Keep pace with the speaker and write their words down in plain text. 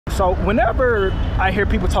So whenever I hear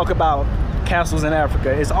people talk about castles in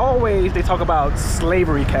Africa, it's always they talk about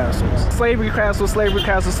slavery castles. Slavery castles, slavery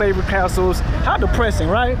castles, slavery castles. How depressing,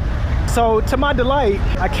 right? So to my delight,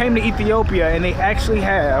 I came to Ethiopia and they actually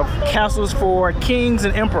have castles for kings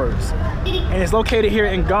and emperors. And it's located here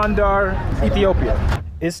in Gondar, Ethiopia.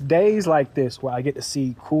 It's days like this where I get to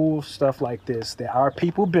see cool stuff like this that our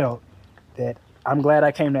people built that I'm glad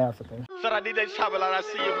I came to Africa.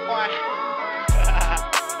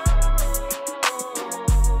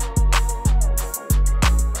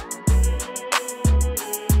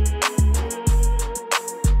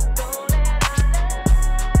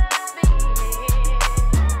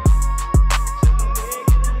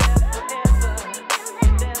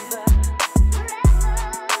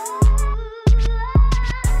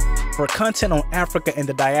 For content on Africa and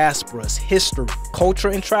the diaspora's history, culture,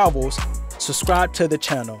 and travels, subscribe to the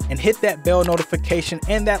channel and hit that bell notification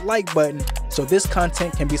and that like button so this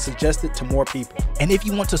content can be suggested to more people. And if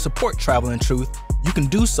you want to support Travel and Truth, you can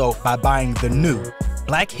do so by buying the new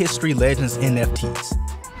Black History Legends NFTs.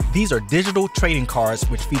 These are digital trading cards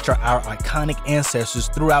which feature our iconic ancestors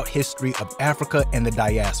throughout history of Africa and the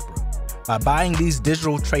diaspora. By buying these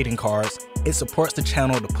digital trading cards, it supports the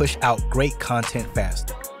channel to push out great content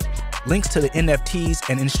faster. Links to the NFTs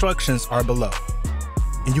and instructions are below.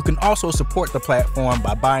 And you can also support the platform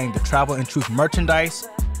by buying the Travel and Truth merchandise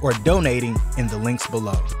or donating in the links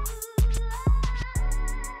below.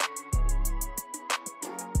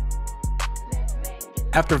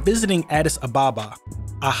 After visiting Addis Ababa,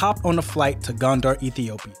 I hopped on a flight to Gondar,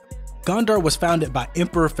 Ethiopia. Gondar was founded by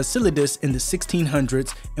Emperor Fasilides in the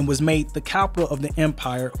 1600s and was made the capital of the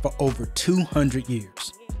empire for over 200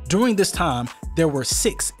 years. During this time, there were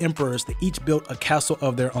 6 emperors that each built a castle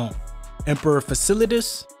of their own. Emperor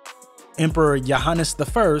Fasilides, Emperor Yohannes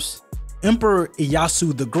I, Emperor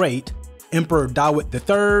Iyasu the Great, Emperor Dawit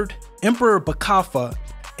III, Emperor Bakaffa,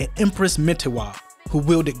 and Empress Menewab, who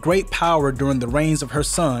wielded great power during the reigns of her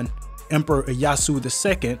son, Emperor Iyasu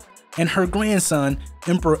II, and her grandson,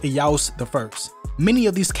 Emperor Iyoas I. Many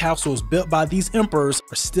of these castles built by these emperors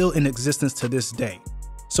are still in existence to this day.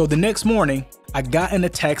 So the next morning, I got in a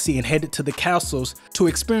taxi and headed to the castles to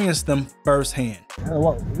experience them firsthand.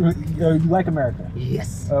 You like America?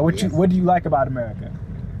 Yes. What do you like about America?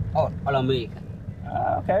 All America.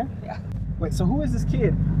 Okay. Yeah. Wait, so who is this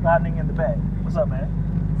kid riding in the back? What's up, man?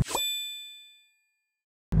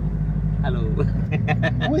 Hello.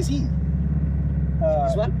 Who is he?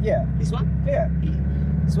 This one? Yeah. This one? Yeah.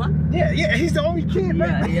 This one? Yeah, he's the only kid,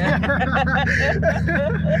 man. Yeah.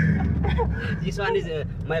 This one is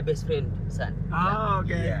my best friend son. Oh,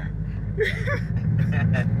 okay. Yeah.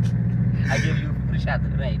 I give you free shot,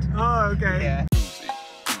 right? Oh, okay. Yeah.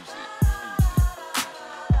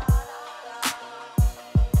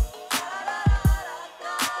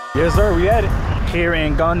 Yes, sir, we at it. Here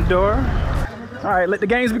in Gondar. All right, let the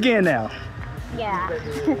games begin now. Yeah.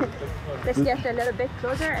 Let's get a little bit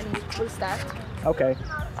closer and we'll start. Okay.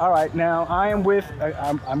 All right, now I am with,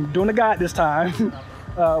 I'm doing a guide this time.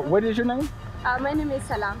 What is your name? My name is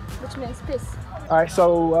Salam, which means peace. All right,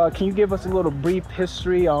 so can you give us a little brief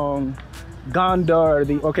history on Gondar?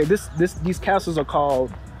 These castles are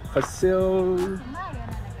called Fasil.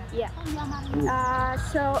 Yeah.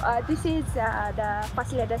 This is the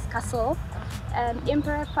Fasilides castle, and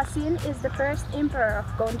Emperor Fasil is the first emperor of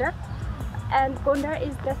Gondar, and Gondar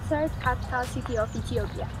is the 3rd capital city of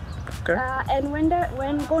Ethiopia. Okay. And when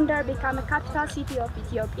Gondar became a capital city of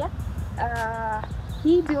Ethiopia,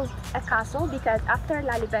 he built a castle because after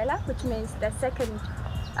Lalibela, which means the 2nd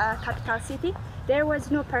capital city, there was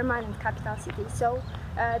no permanent capital city. So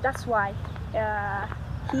that's why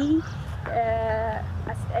he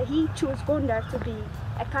chose Gondar to be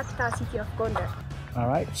a capital city of Gondar. All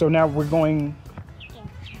right, so now we're going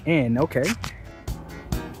in, okay.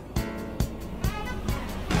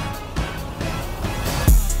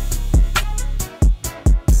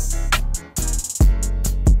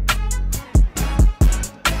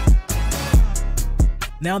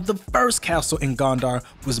 Now, the first castle in Gondar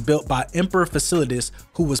was built by Emperor Fasilides,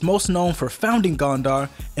 who was most known for founding Gondar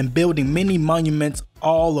and building many monuments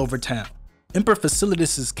all over town. Emperor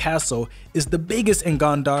Fasilides' castle is the biggest in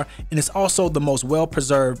Gondar and is also the most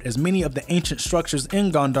well-preserved, as many of the ancient structures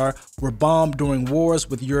in Gondar were bombed during wars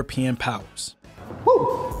with European powers.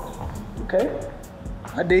 Woo! Okay,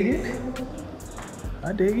 I dig it.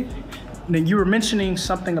 I dig it. Now, you were mentioning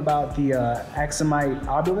something about the Axumite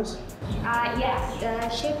obelisk? Yes, the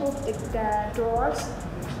shape of the doors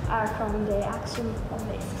are from the Axum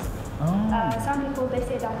obelisk. Oh. Some people, they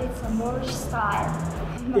say that it's a Moorish style.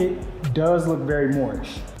 It does look very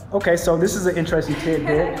Moorish. Okay, so this is an interesting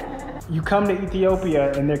tidbit. you come to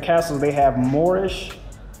Ethiopia and their castles, they have Moorish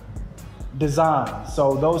design.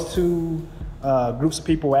 So those two groups of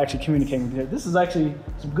people are actually communicating with each other. This is actually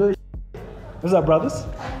some good. What's up, brothers?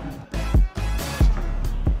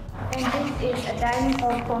 And this is a dining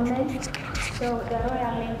hall for men. So the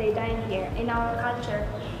royal men, they dine here. In our culture,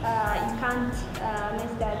 you can't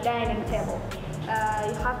miss the dining table.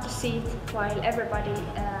 You have to sit while everybody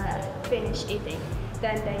finish eating.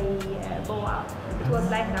 Then they go out. It was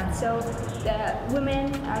like that. So the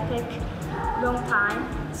women take long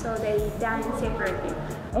time, so they dine separately.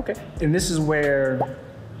 Okay. And this is where,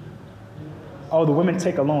 oh, the women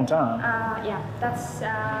take a long time. Yeah, that's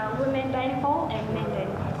women dining hall and men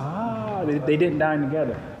dining hall. Ah, they didn't dine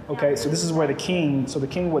together. Okay, so this is where the king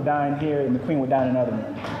would dine here and the queen would dine in another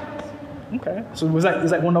room. Okay, so it was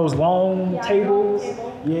like one of those long tables.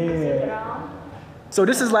 Yeah. So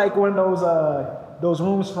this is like one of those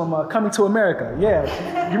rooms from Coming to America.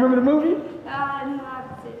 Yeah. You remember the movie? No, I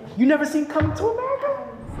haven't seen it. You never seen Coming to America?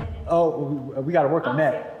 Oh, we got to work on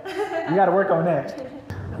that. We got to work on that.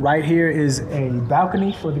 Right here is a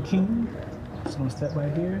balcony for the king. Just gonna step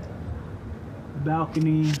right here.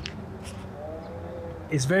 Balcony.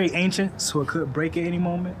 It's very ancient, so it could break at any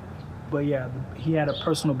moment. But yeah, he had a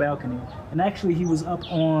personal balcony. And actually he was up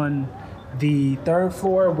on the 3rd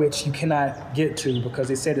floor, which you cannot get to because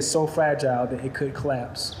they said it's so fragile that it could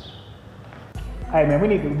collapse. Hey man,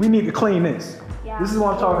 we need to clean this. Yeah. This is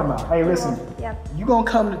what I'm talking about. Hey, listen, Yep. you gonna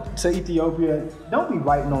come to Ethiopia, don't be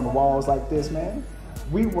writing on the walls like this, man.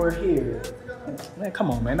 We were here. Man,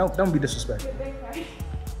 come on, man, don't be disrespectful.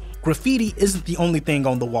 Graffiti isn't the only thing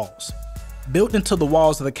on the walls. Built into the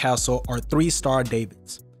walls of the castle are 3 Star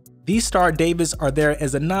Davids. These Star Davids are there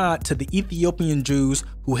as a nod to the Ethiopian Jews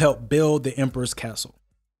who helped build the emperor's castle.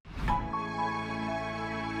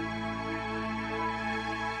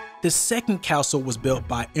 The second castle was built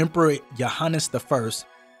by Emperor Yohannes I,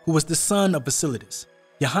 who was the son of Fasilides.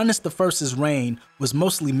 Yohannes I's reign was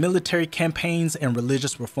mostly military campaigns and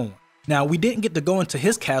religious reform. Now, we didn't get to go into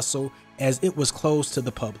his castle as it was closed to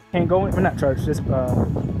the public. Can't go in? We're not church, this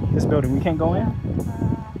building, we can't go in? It's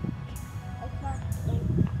not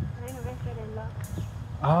renovated and locked.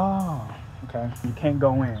 Oh, okay. You can't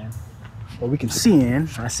go in, but we can see in,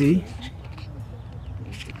 I see.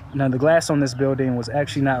 Now, the glass on this building was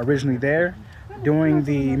actually not originally there. During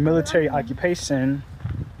the military occupation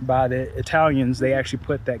by the Italians, they actually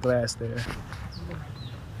put that glass there.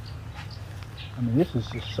 I mean, this is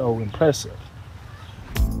just so impressive.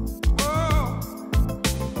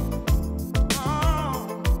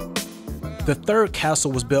 The third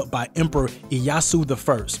castle was built by Emperor Iyasu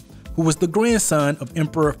I, who was the grandson of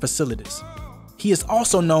Emperor Fasilides. He is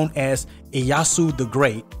also known as Iyasu the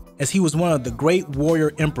Great, as he was one of the great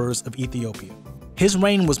warrior emperors of Ethiopia. His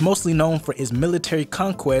reign was mostly known for his military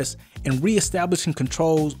conquests and re-establishing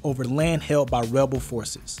controls over land held by rebel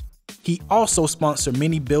forces. He also sponsored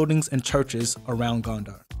many buildings and churches around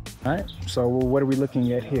Gondar. All right, so what are we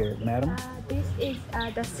looking at here, madam? This is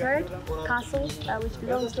the 3rd castle, which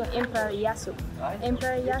belongs to Emperor Iyasu.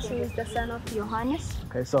 Emperor Iyasu is the son of Yohannes.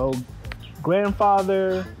 Okay, so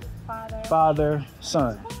grandfather, father,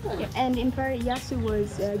 son. Yeah, and Emperor Iyasu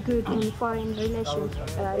was good in foreign relations,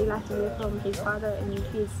 relatively from his father and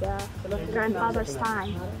his grandfather's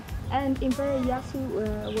time. And Emperor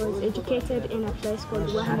Iyasu was educated in a place called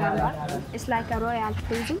Menewab. It's like a royal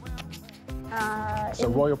prison. It's a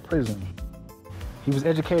royal prison. He was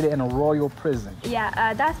educated in a royal prison.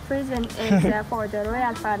 Yeah, that prison is for the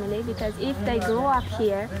royal family, because if they grow up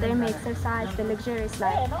here, they may exercise the luxurious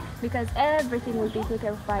life, because everything will be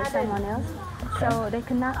taken by someone else. So they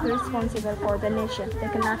cannot be responsible for the nation. They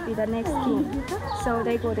cannot be the next king. So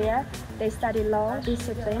they go there, they study law,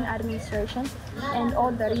 discipline, administration, and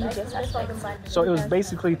all the religious aspects. So it was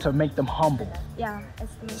basically to make them humble. Yeah.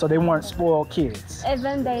 So they weren't spoiled kids.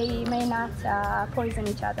 Even they may not poison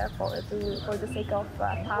each other for the sake of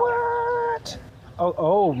power. What?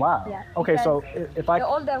 Oh wow. Yeah, okay, so if I... The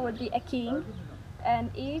older would be a king, and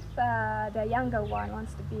if the younger one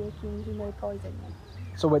wants to be a king, he may poison him.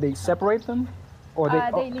 So would they separate them? Or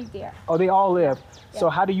they live there. Oh, they all live. Yeah. So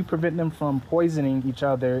how do you prevent them from poisoning each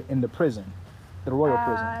other in the prison, the royal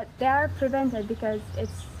prison? They are prevented because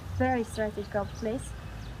it's very strategical place.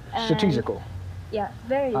 Strategical. Yeah,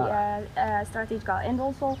 very strategical. And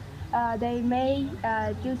also, they may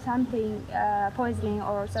do something, poisoning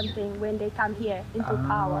or something when they come here into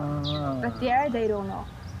power. But there, they don't know.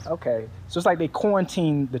 Okay, so it's like they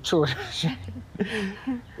quarantine the children.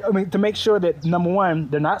 I mean, to make sure that, number one,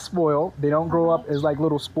 they're not spoiled. They don't grow up as like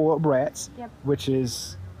little spoiled brats, Yep. which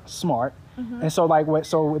is smart. And so like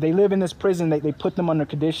so they live in this prison, they put them under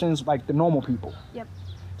conditions like the normal people. Yep.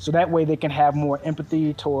 So that way they can have more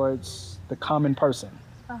empathy towards the common person.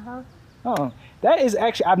 Oh, that is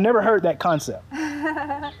actually, I've never heard that concept.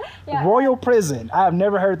 Yeah, Royal prison. I have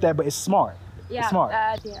never heard that, but it's smart. yeah, It's smart.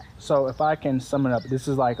 yeah. So if I can sum it up, this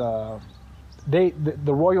is like the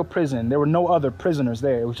royal prison. There were no other prisoners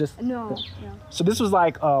there. It was just No. So this was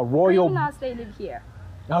like a royal. Criminals, they live here.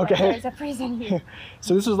 Okay. There's a prison here.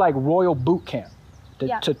 So this was like royal boot camp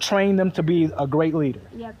to train them to be a great leader.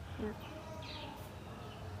 Yep.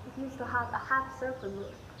 It used to have a half circle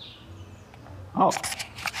roof. Oh,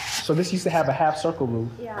 so this used to have a half circle roof.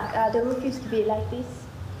 Yeah, the roof used to be like this.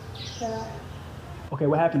 Okay,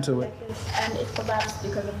 what happened to it? Like this, and it collapsed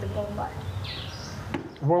because of the bombard.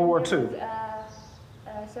 World War II.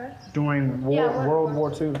 Sir? During World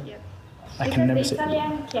War II. Yeah. I Because can never the say.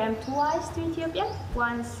 Italian came twice to Ethiopia.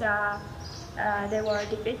 Once they were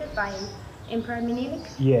defeated by Emperor Menewab.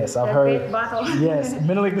 Yes, I've The heard. great battle. Yes,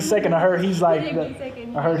 Menelik II. I heard he's like. Menelik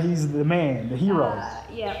II, I heard he's the man, the hero.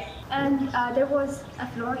 Yeah, and there was a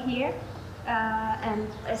floor here, and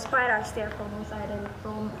a spiral stair from outside and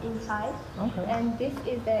from inside. Okay. And this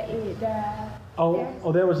is the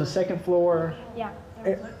Oh, there was a second floor. yeah,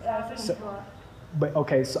 there was a second floor. But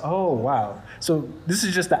okay, so wow. So this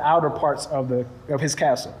is just the outer parts of his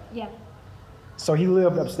castle. Yeah, So he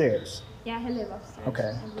lived upstairs. yeah, he lived upstairs.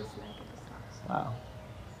 Okay. And this like this house. Wow.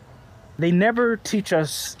 They never teach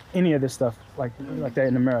us any of this stuff like that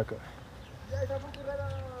in America.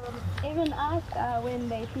 Even us, when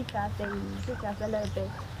they teach us a little bit.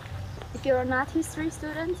 If you're not history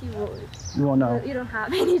student, You won't know. you don't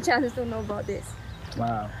have any chance to know about this.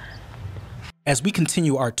 Wow. As we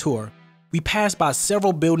continue our tour, we pass by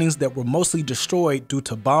several buildings that were mostly destroyed due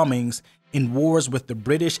to bombings in wars with the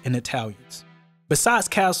British and Italians. Besides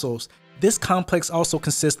castles, this complex also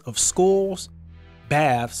consists of schools,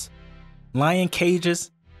 baths, lion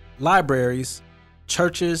cages, libraries,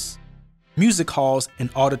 churches, music halls, and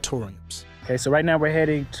auditoriums. Okay, so right now we're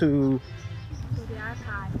heading to The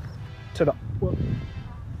archive. the. Well,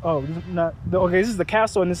 oh, okay. This is the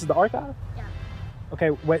castle, and this is the archive. Yeah, Okay,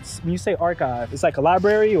 when you say archive, it's like a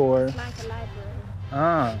library or? it's like a library.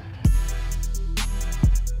 Ah.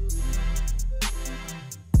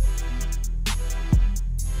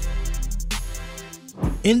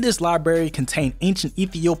 In this library contained ancient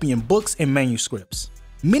Ethiopian books and manuscripts.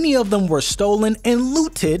 Many of them were stolen and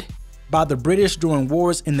looted by the British during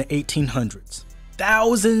wars in the 1800s.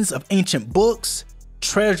 Thousands of ancient books,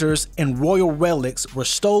 treasures, and royal relics were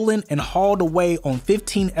stolen and hauled away on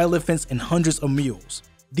 15 elephants and hundreds of mules.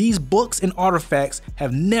 These books and artifacts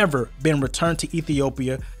have never been returned to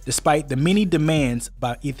Ethiopia despite the many demands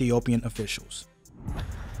by Ethiopian officials.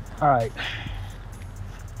 All right.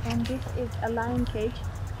 And this is a lion cage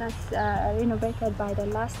that's renovated by the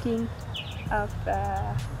last king of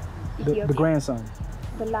Ethiopia. The grandson.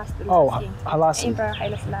 The last king. Halassi. Emperor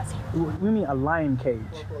Haile Selassie. We mean a lion cage.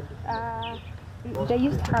 They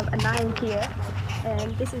used to have a lion here,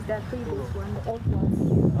 and this is the previous one, the old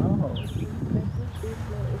one. Oh.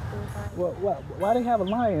 Why they have a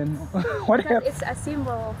lion? Why they have? It's a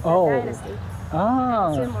symbol of the dynasty.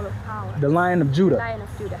 Ah. A symbol of power. The Lion of Judah. Lion of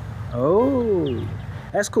Judah. Oh,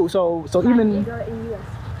 that's cool. So Like even eagle in US.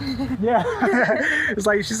 yeah, it's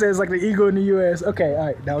like she says, like the eagle in the U.S. Okay, all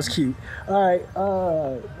right, that was cute. All right,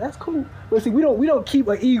 that's cool. But see, we don't keep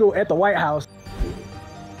an eagle at the White House.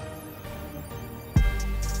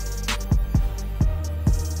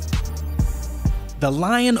 The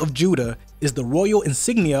Lion of Judah is the royal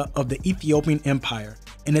insignia of the Ethiopian Empire,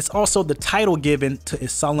 and it's also the title given to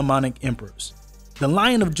its Solomonic emperors. The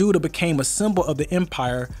Lion of Judah became a symbol of the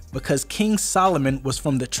empire because King Solomon was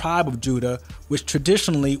from the tribe of Judah, which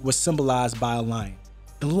traditionally was symbolized by a lion.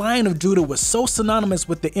 The Lion of Judah was so synonymous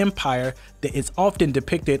with the empire that it's often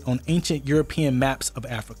depicted on ancient European maps of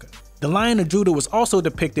Africa. The Lion of Judah was also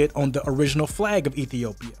depicted on the original flag of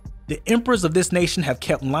Ethiopia. The emperors of this nation have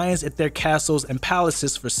kept lions at their castles and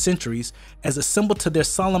palaces for centuries as a symbol to their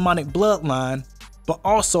Solomonic bloodline, but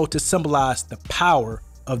also to symbolize the power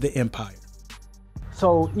of the empire.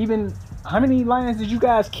 So even, how many lions did you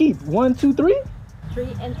guys keep? 1, 2, 3? 3,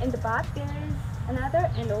 and in the back there is another,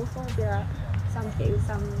 and also there are some caves,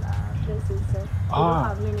 some places that don't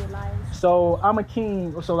have many lions. So I'm a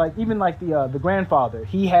king. So like even like the grandfather,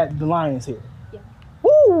 he had the lions here. Yeah.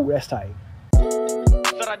 Woo, that's tight.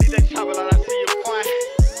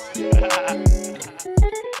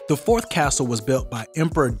 The fourth castle was built by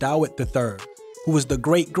Emperor Dawit III, who was the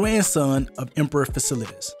great-grandson of Emperor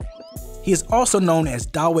Fasilides. He is also known as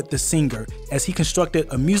Dawit the Singer, as he constructed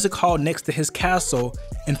a music hall next to his castle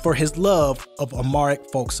and for his love of Amharic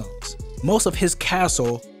folk songs. Most of his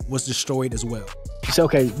castle was destroyed as well. So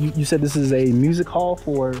okay, you said this is a music hall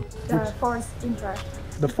for The fourth emperor.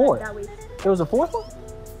 the fourth. Dawit. There was a fourth one?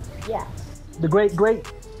 Yeah. The great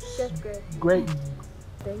Just good.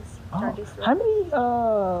 Things. Oh, how many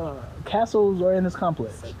castles are in this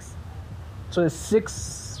complex? 6. So there's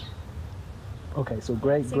 6. Okay, so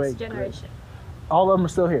great. Generation. All of them are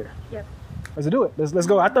still here. Yep. Let's do it. Let's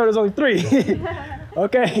go. I thought it was only 3.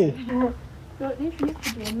 Okay. So this used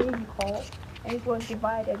to be a music hall, and it was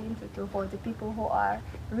divided into 2 for the people who are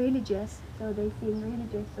religious, so they sing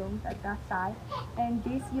religious songs at that side. And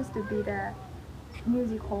this used to be the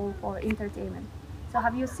music hall for entertainment. So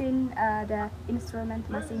have you seen the instrument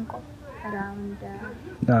masinko around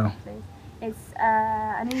the No. place? It's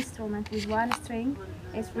an instrument with 1 string.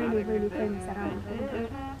 It's really famous around here.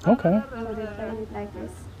 Okay. So they play it like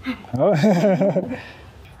this. Oh.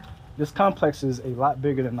 This complex is a lot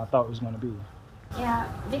bigger than I thought it was going to be. Yeah,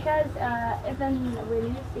 because even when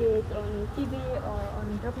you see it on TV or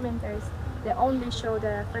on documentaries, they only show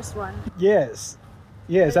the first one. Yes,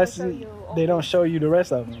 They that's show you all they don't show you the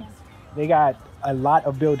rest of them. Yes. They got a lot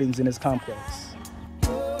of buildings in this complex.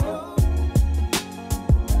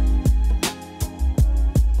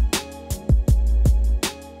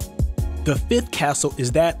 The 5th castle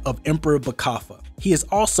is that of Emperor Bakaffa. He is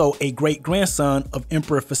also a great-grandson of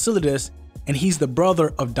Emperor Fasilides, and he's the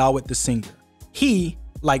brother of Dawit the singer. He,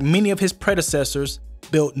 like many of his predecessors,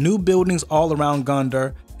 built new buildings all around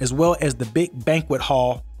Gondar, as well as the big banquet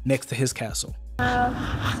hall next to his castle.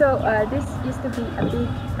 This used to be a big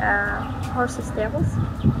horse stables.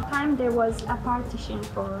 Time there was a partition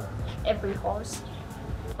for every horse.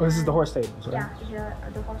 Oh, this is the horse stables, right? Yeah,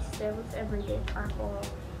 the horse stables every day are for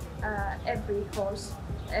every horse,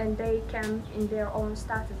 and they come in their own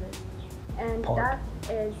statuses. And that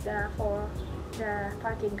is for the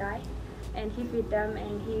parking guy, and he feed them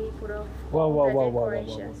and he put off Whoa.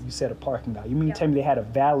 decorations. You said a parking guy. You mean Yeah. tell me they had a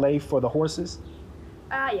valet for the horses?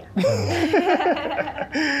 Yeah.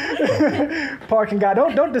 Parking guy,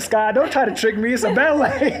 don't disguise, don't try to trick me, it's a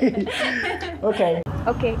valet. Okay.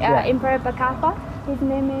 Okay, Yeah. Emperor Bakaffa, his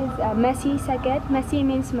name is Messi Saged. Messi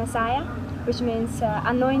means Messiah, which means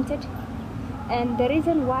anointed. And the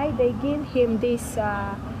reason why they give him this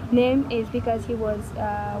name is because he was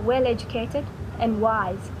well educated and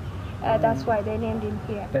wise. That's why they named him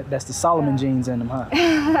here. That's the Solomon genes in him, huh?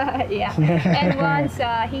 Yeah. And once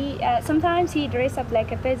sometimes he dressed up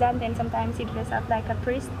like a peasant, and sometimes he dressed up like a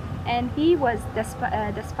priest. And he was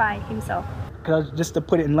the spy himself. Just to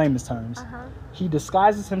put it in layman's terms, he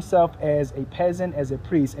disguises himself as a peasant, as a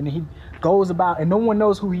priest, and he goes about, and no one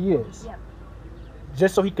knows who he is. Yep.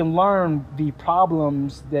 Just so he can learn the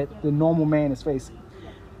problems that the normal man is facing.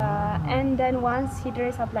 And then once he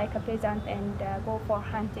dressed up like a peasant and go for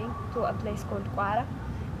hunting to a place called Quara.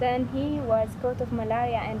 Then he was caught of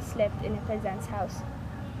malaria and slept in a peasant's house.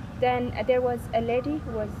 Then there was a lady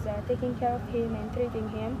who was taking care of him and treating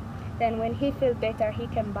him. Then when he felt better, he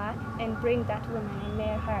came back and bring that woman and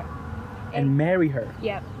marry her. And marry her?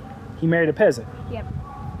 Yep. He married a peasant? Yep.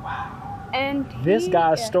 Wow. And this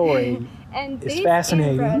guy's story and is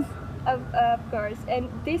fascinating. Empress, of course. And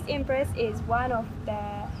this Empress is one of the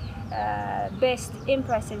best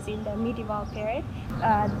empresses in the medieval period.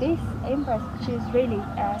 This Empress, she's really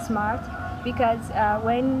smart, because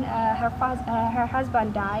when her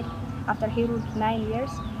husband died, after he ruled 9 years,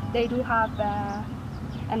 they do have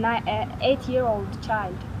an 8-year-old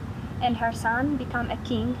child, and her son became a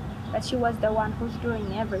king, but she was the one who's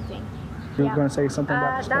doing everything. You were going to say something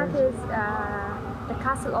about that is the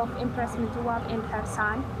castle of Empress Menewab and her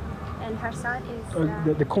son. And her son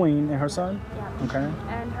is the queen and her son? Yeah. Okay.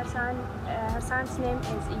 And her son's name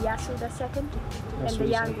is Iyasu II, and the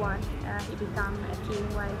young one, he became a king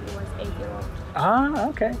while he was 8-year-old. Ah,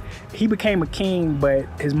 okay. He became a king, but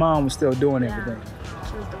his mom was still doing everything.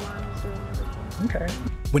 She was the one who's doing everything. Okay.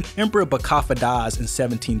 When Emperor Bakaffa dies in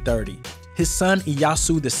 1730, his son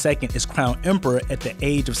Iyasu II is crowned emperor at the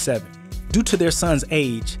age of 7. Due to their son's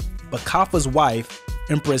age, Bakaffa's wife,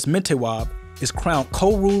 Empress Menewab, is crowned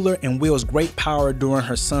co-ruler and wields great power during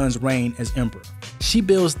her son's reign as emperor. She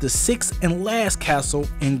builds the 6th and last castle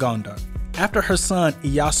in Gondar. After her son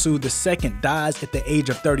Iyasu II dies at the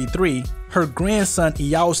age of 33, her grandson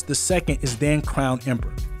Iyoas II is then crowned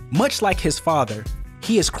emperor. Much like his father,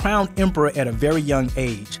 he is crowned emperor at a very young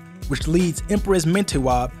age, which leads Empress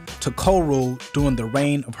Menewab to co-rule during the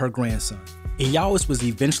reign of her grandson. Iyoas was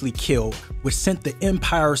eventually killed, which sent the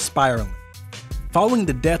empire spiraling. Following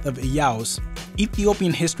the death of Iyoas,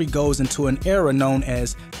 Ethiopian history goes into an era known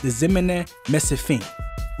as the Zemene Mesefint,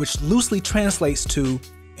 which loosely translates to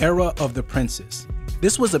Era of the Princes.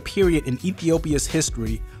 This was a period in Ethiopia's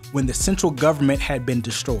history when the central government had been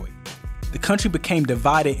destroyed. the country became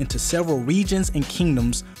divided into several regions and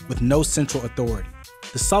kingdoms with no central authority.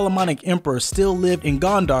 The Solomonic emperors still lived in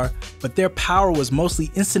Gondar, but their power was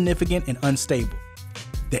mostly insignificant and unstable.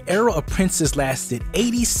 The era of princes lasted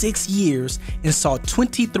 86 years and saw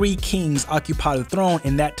 23 kings occupy the throne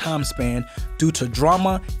in that time span due to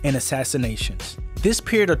drama and assassinations. This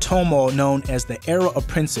period of turmoil, known as the Era of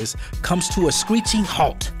Princes, comes to a screeching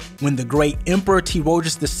halt when the great Emperor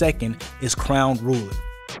Fasilides II is crowned ruler.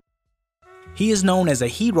 He is known as a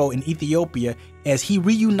hero in Ethiopia as he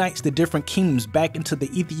reunites the different kingdoms back into the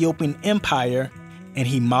Ethiopian Empire, and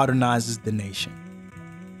he modernizes the nation.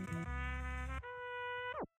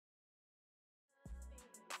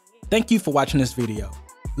 Thank you for watching this video.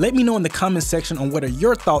 Let me know in the comments section on what are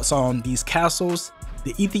your thoughts on these castles,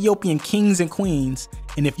 the Ethiopian kings and queens,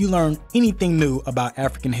 and if you learned anything new about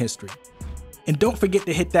African history. And don't forget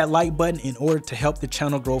to hit that like button in order to help the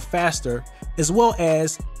channel grow faster, as well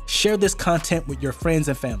as share this content with your friends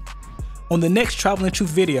and family. On the next Travel and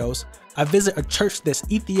Truth videos, I visit a church that's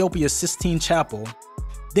Ethiopia's Sistine Chapel.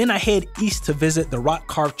 Then I head east to visit the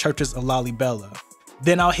rock-carved churches of Lalibela.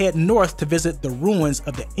 Then I'll head north to visit the ruins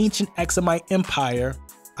of the ancient Aksumite Empire.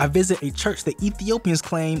 I visit a church that Ethiopians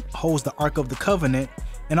claim holds the Ark of the Covenant,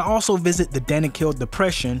 and I also visit the Danakil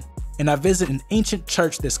Depression, and I visit an ancient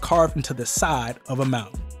church that's carved into the side of a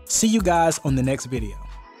mountain. See you guys on the next video.